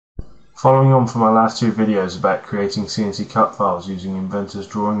Following on from my last two videos about creating CNC cut files using Inventors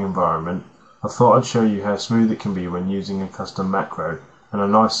drawing environment, I thought I'd show you how smooth it can be when using a custom macro and a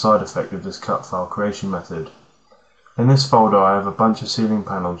nice side effect of this cut file creation method. In this folder I have a bunch of ceiling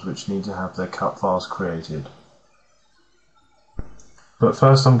panels which need to have their cut files created. But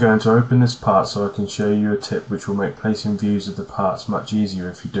first I'm going to open this part so I can show you a tip which will make placing views of the parts much easier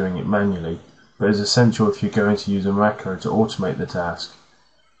if you're doing it manually, but is essential if you're going to use a macro to automate the task.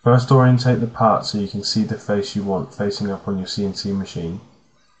 First, orientate the part so you can see the face you want facing up on your CNC machine.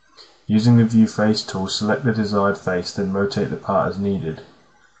 Using the View Face tool, select the desired face, then rotate the part as needed.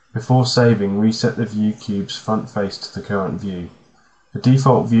 Before saving, reset the view cube's front face to the current view. The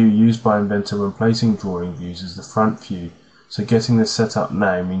default view used by Inventor when placing drawing views is the front view, so getting this set up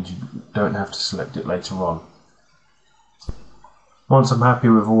now means you don't have to select it later on. Once I'm happy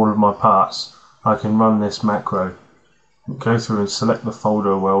with all of my parts, I can run this macro. Go through and select the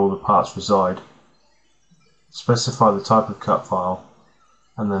folder where all the parts reside, specify the type of cut file,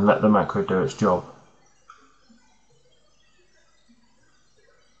 and then let the macro do its job.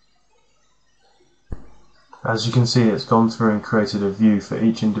 As you can see, it's gone through and created a view for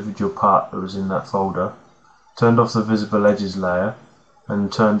each individual part that was in that folder, turned off the visible edges layer,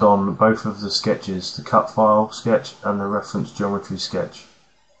 and turned on both of the sketches, the cut file sketch and the reference geometry sketch.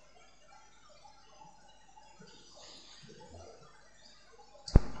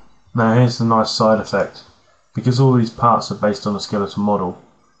 Now here's the nice side effect. Because all these parts are based on a skeletal model,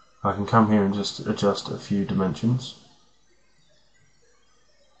 I can come here and just adjust a few dimensions.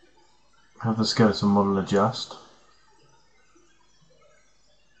 Have the skeletal model adjust.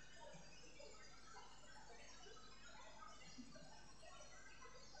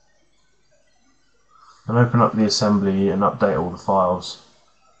 And open up the assembly and update all the files.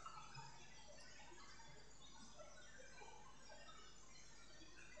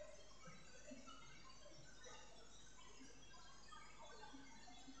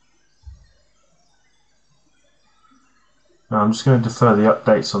 Now I'm just going to defer the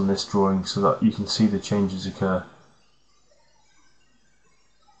updates on this drawing so that you can see the changes occur.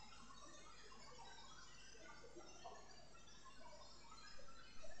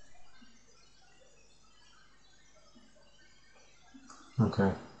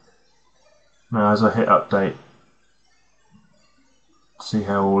 Okay. Now as I hit update, see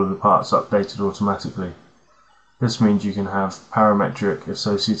how all of the parts are updated automatically. This means you can have parametric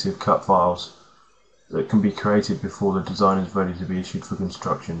associative cut files that can be created before the design is ready to be issued for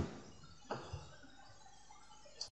construction.